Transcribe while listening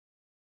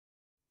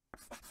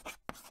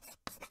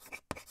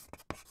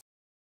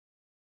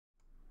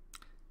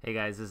Hey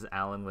guys, this is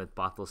Alan with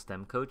Bothell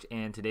STEM Coach,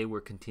 and today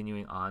we're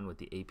continuing on with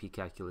the AP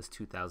Calculus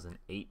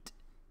 2008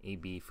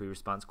 AB free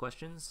response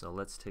questions. So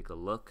let's take a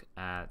look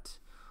at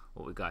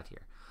what we got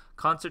here.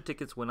 Concert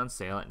tickets went on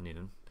sale at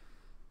noon.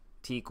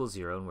 T equals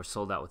 0 and were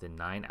sold out within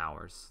 9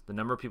 hours. The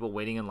number of people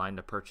waiting in line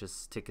to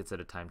purchase tickets at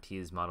a time T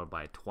is modeled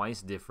by a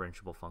twice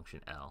differentiable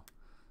function L.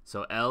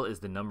 So L is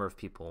the number of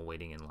people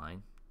waiting in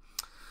line.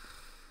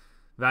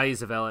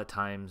 Values of L at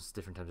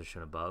different times are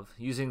shown above.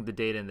 Using the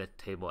data in the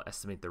table,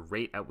 estimate the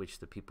rate at which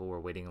the people were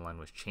waiting in line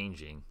was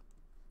changing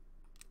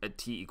at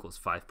T equals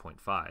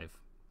 5.5.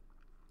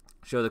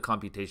 Show the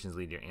computations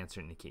lead to your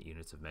answer and indicate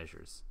units of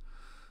measures.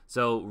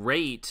 So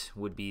rate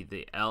would be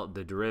the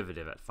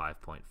derivative at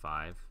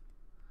 5.5.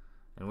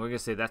 And we're going to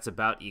say that's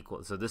about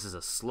equal. So this is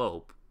a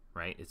slope,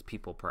 right? It's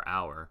people per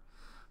hour.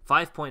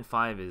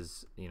 5.5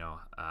 is,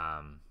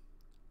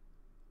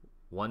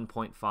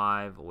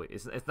 1.5.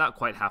 It's not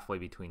quite halfway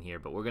between here,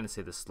 but we're going to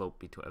say the slope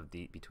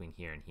between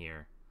here and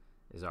here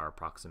is our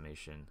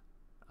approximation,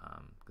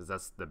 because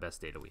that's the best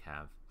data we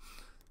have.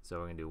 So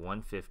we're going to do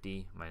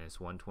 150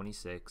 minus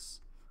 126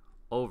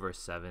 over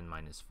 7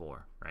 minus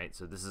 4, right?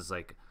 So this is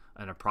like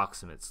an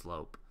approximate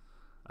slope.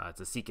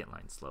 It's a secant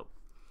line slope.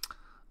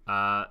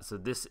 So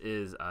this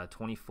is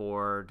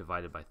 24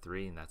 divided by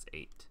 3, and that's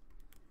 8.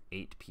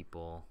 8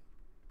 people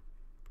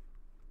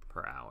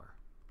per hour.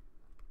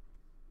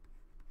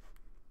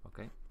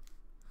 Okay.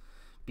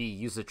 B,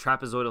 use the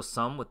trapezoidal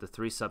sum with the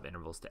 3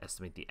 subintervals to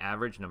estimate the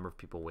average number of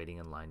people waiting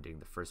in line during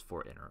the first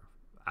 4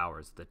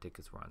 hours the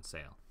tickets were on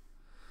sale.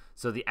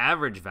 So the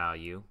average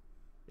value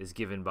is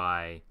given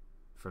by,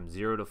 from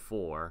 0 to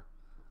 4,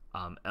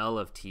 L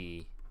of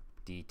t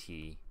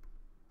dt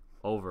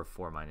over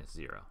 4 minus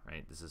 0,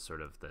 right? This is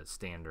sort of the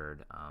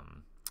standard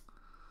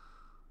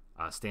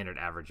standard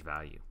average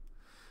value.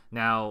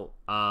 Now,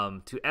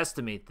 to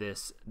estimate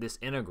this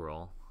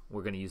integral,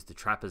 we're going to use the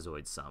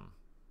trapezoid sum.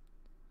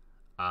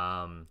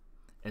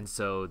 And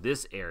so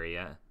this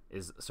area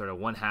is sort of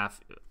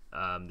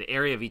 1/2. The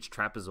area of each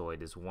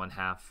trapezoid is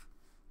 1/2.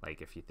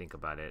 Like if you think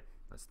about it,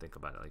 let's think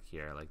about it like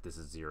here. Like this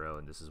is 0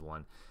 and this is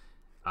 1.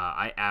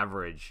 I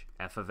average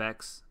f of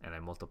x and I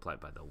multiply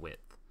it by the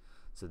width.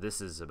 So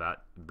this is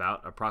about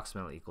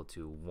approximately equal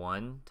to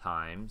 1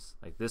 times,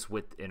 like this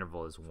width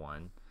interval is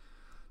 1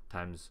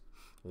 times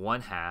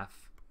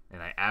 1/2,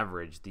 and I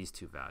average these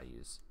two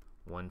values,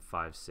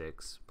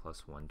 156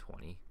 plus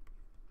 120.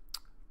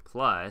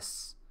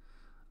 Plus,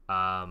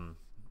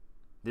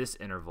 this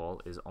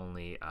interval is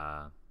only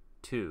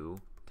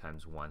 2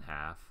 times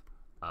 1/2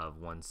 of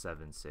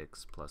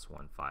 176 plus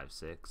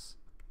 156.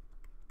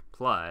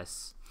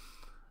 Plus,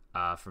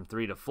 from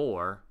 3 to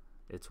 4,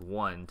 it's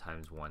 1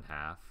 times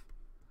 1/2,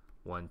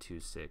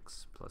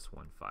 126 plus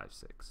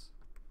 156.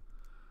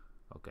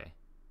 Okay,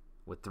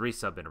 with 3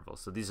 subintervals.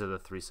 So these are the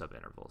 3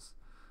 subintervals.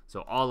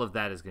 So all of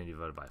that is going to be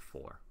divided by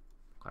 4.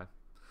 Okay.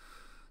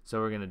 So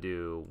we're going to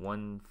do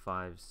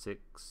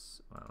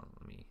 156, well,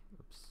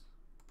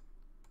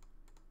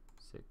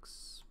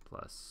 6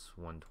 plus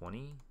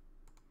 120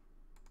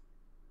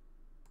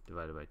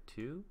 divided by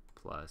 2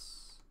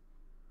 plus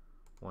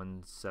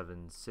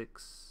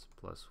 176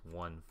 plus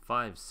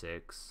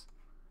 156.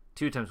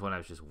 2 times 1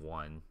 is just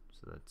 1,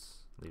 so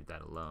let's leave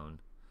that alone.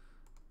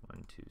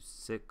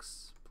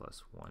 126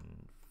 plus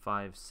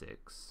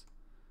 156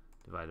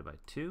 divided by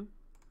 2.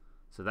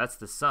 So that's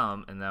the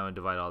sum, and now I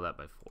divide all that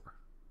by 4.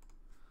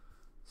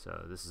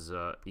 So this is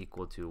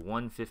equal to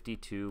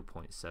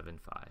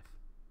 152.75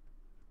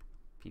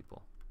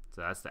 people.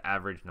 So that's the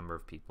average number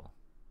of people.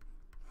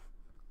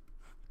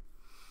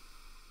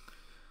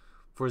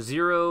 For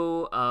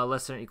 0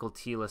 less than or equal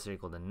to t less than or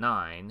equal to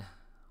 9,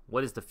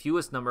 what is the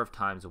fewest number of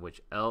times in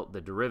which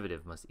the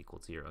derivative must equal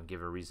 0? And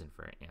give a reason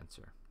for your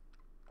answer.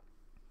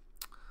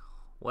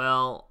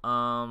 Well,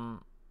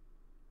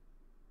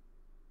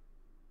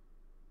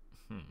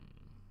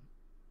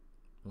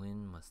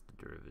 when must the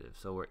derivative?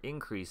 So we're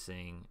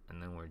increasing,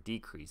 and then we're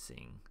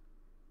decreasing,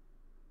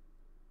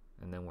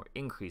 and then we're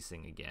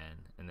increasing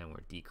again, and then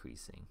we're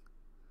decreasing.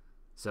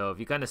 So if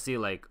you kind of see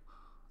like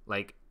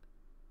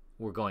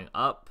we're going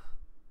up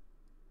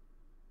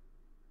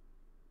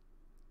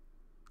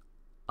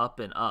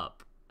and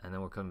up, and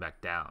then we're coming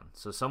back down.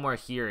 So somewhere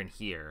here and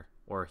here,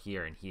 or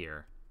here and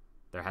here,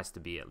 there has to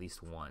be at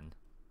least one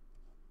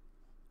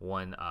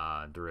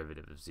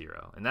derivative of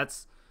 0, and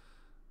that's,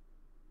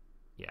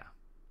 yeah.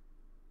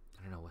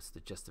 I don't know what's the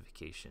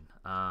justification.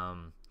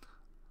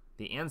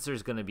 The answer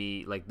is going to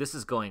be like, this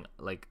is going,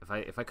 like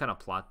if I kind of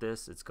plot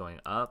this, it's going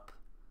up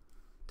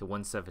to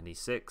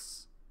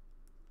 176,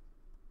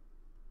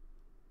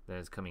 then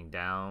it's coming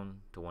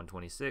down to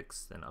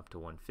 126, then up to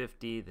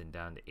 150, then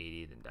down to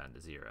 80, then down to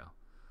 0.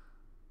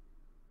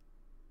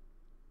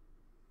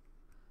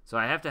 So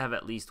I have to have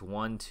at least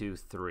 1, 2,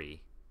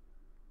 3.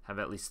 Have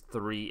at least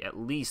three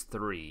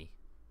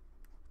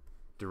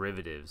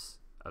derivatives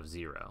of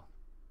 0.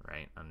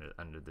 Right,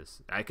 under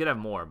this, I could have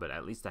more, but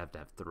at least I have to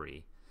have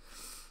 3.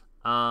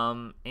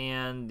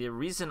 And the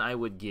reason I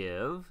would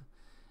give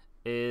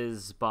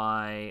is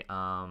by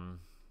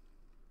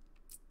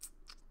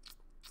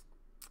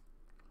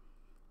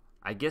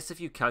I guess if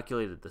you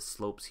calculated the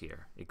slopes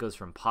here, it goes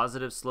from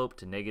positive slope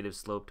to negative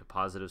slope to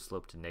positive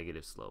slope to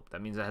negative slope.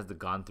 That means it has to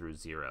gone through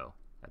 0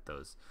 at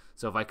those.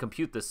 So if I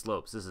compute the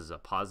slopes, this is a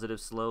positive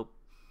slope.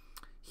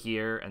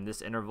 Here in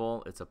this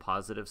interval, it's a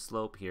positive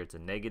slope. Here it's a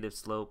negative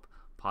slope,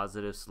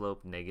 positive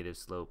slope, negative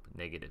slope,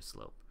 negative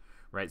slope.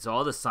 Right? So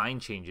all the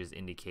sign changes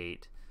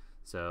indicate,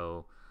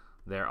 so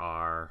there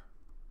are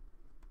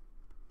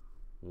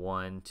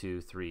 1,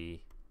 2,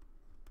 3,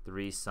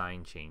 3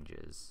 sign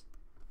changes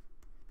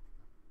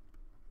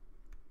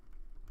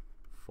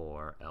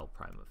for L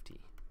prime of t.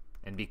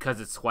 And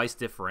because it's twice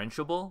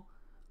differentiable,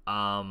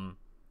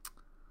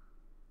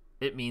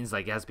 it means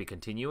like it has to be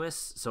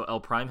continuous. So L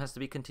prime has to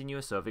be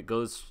continuous. So if it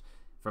goes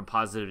from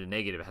positive to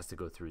negative, it has to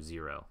go through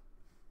 0,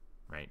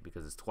 right?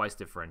 Because it's twice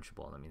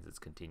differentiable. That means it's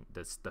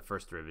the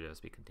first derivative has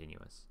to be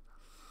continuous.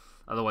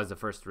 Otherwise, the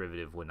first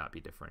derivative would not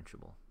be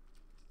differentiable.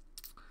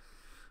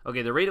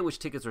 Okay, the rate at which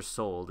tickets are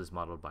sold is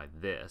modeled by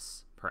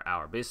this per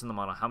hour. Based on the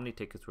model, how many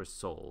tickets were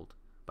sold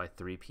by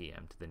 3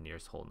 p.m. to the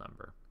nearest whole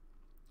number?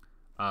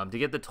 To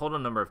get the total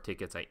number of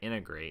tickets, I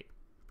integrate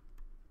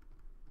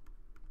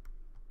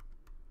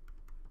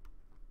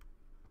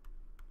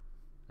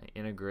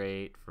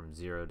from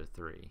 0 to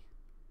 3.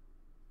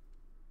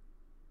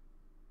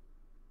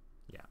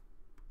 Yeah.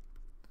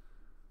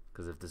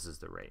 Because if this is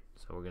the rate.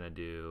 So we're going to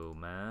do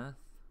math.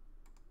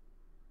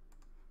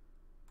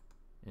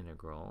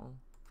 Integral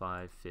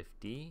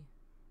 550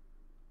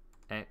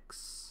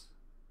 x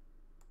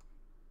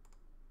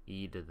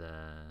e to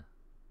the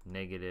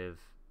negative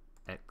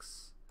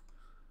x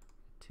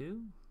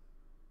 2.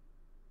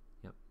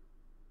 Yep.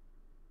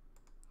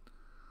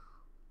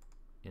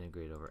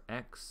 Integrate over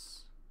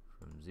x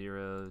from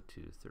 0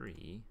 to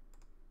 3.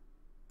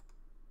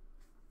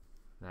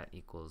 That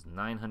equals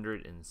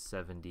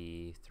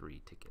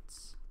 973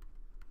 tickets.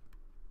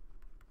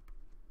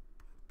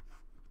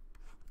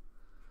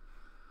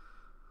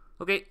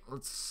 Okay,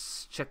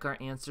 let's check our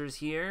answers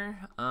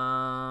here.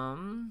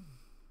 8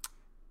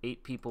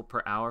 people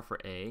per hour for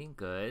A,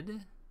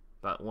 good.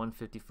 About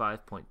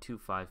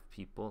 155.25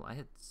 people.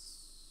 I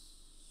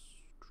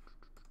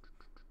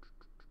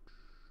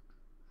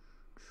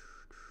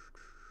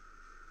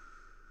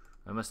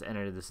must have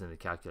entered this in the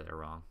calculator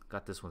wrong.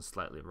 Got this one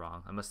slightly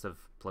wrong. I must have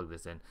plugged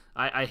this in.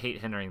 I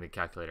hate entering the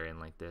calculator in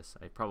like this.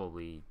 I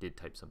probably did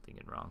type something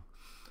in wrong.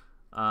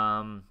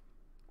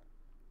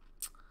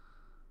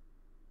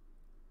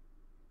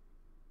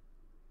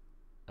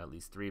 At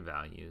least 3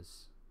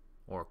 values.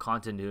 Or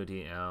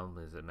continuity,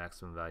 is a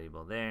maximum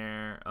variable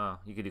there. Oh,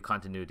 you could do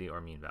continuity or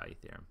mean value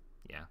theorem.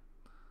 Yeah,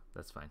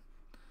 that's fine.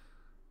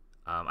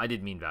 I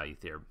did mean value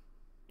theorem.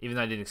 Even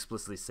though I didn't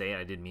explicitly say it,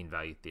 I did mean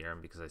value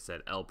theorem because I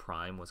said L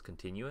prime was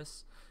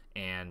continuous.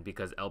 And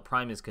because L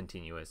prime is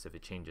continuous, if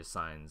it changes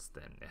signs,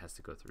 then it has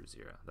to go through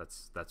 0.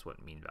 That's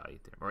what mean value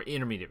theorem, or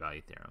intermediate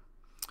value theorem.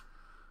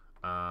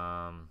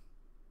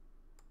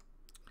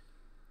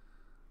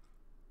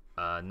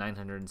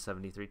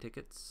 973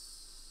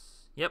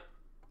 tickets. Yep.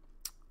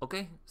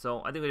 Okay,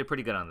 so I think we did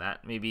pretty good on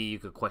that. Maybe you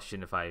could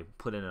question if I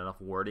put in enough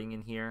wording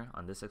in here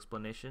on this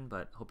explanation,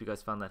 but hope you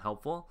guys found that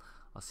helpful.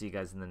 I'll see you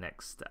guys in the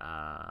next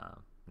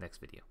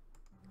video.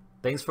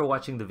 Thanks for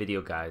watching the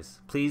video, guys.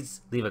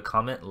 Please leave a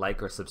comment,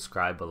 like, or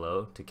subscribe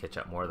below to catch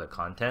up more of the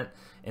content.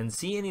 And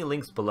see any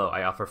links below.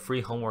 I offer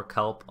free homework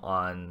help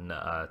on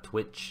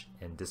Twitch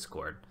and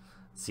Discord.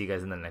 See you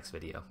guys in the next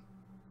video.